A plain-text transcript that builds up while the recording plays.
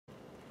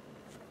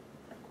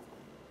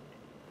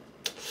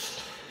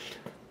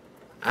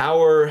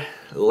Our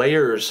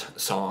Layers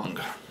song.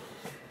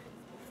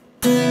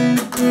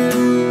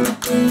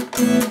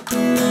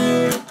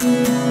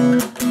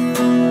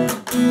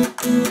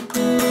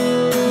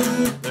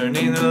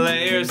 Learning the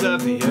layers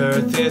of the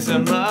earth is a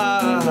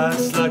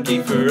must.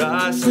 Lucky for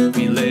us,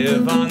 we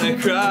live on the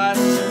crust.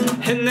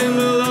 And then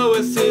below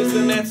us is the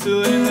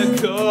mantle and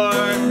the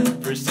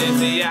core. First is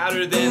the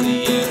outer, then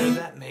the inner,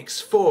 that makes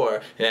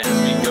four. As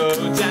we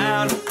go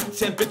down,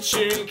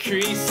 temperature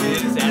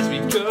increases. As we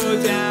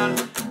go down,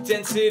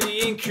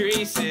 density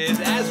increases.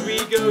 As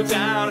we go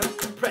down,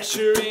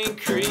 pressure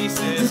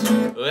increases.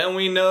 And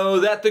we know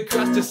that the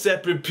crust is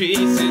separate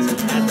pieces.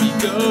 As we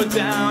go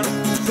down,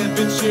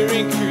 temperature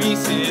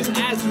increases.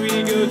 As we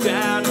go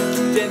down,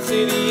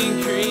 density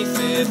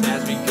increases.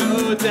 As we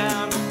go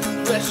down,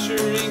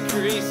 pressure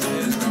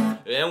increases.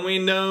 And we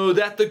know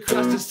that the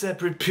crust is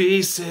separate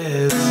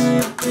pieces.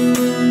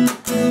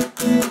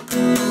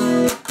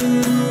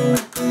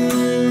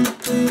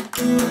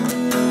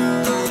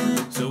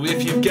 So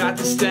if you've got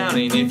this down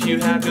and if you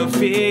have no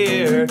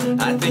fear,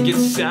 I think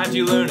it's time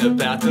you learn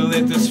about the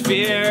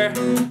lithosphere.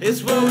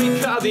 It's what we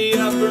call the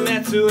upper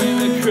mantle in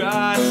the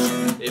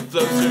crust. It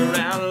floats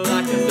around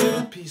like a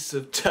little piece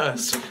of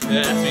dust.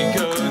 As we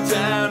go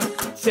down,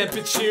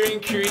 temperature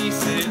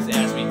increases.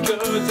 As we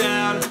go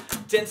down,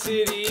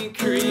 density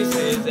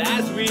increases.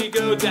 As we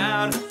go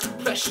down,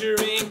 pressure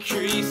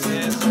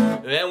increases.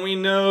 And we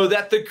know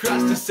that the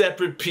crust is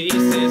separate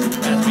pieces.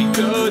 As we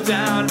go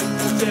down,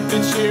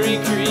 temperature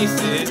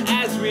increases.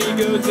 As we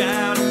go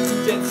down,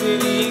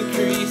 density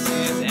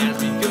increases.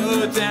 As we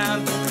go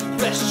down,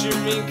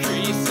 pressure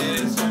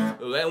increases.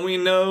 And we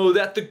know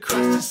that the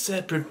crust is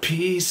separate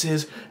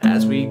pieces.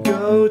 As we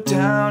go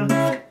down,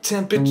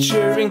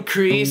 temperature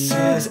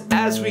increases.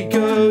 As we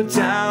go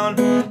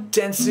down,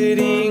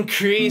 density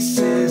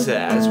increases.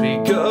 As we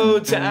go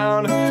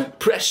down,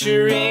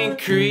 pressure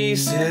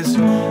increases.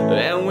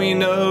 And we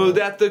know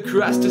that the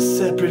crust is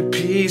separate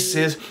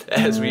pieces.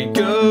 As we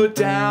go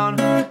down,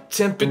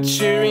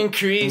 temperature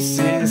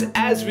increases.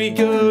 As we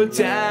go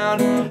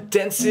down,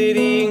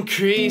 density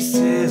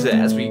increases.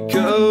 As we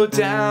go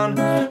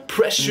down,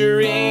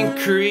 pressure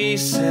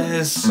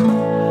increases.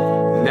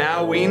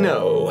 Now we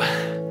know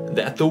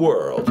that the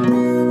world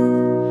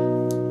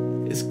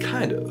is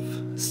kind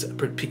of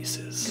separate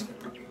pieces.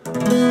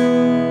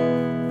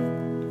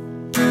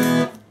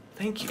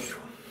 Thank you.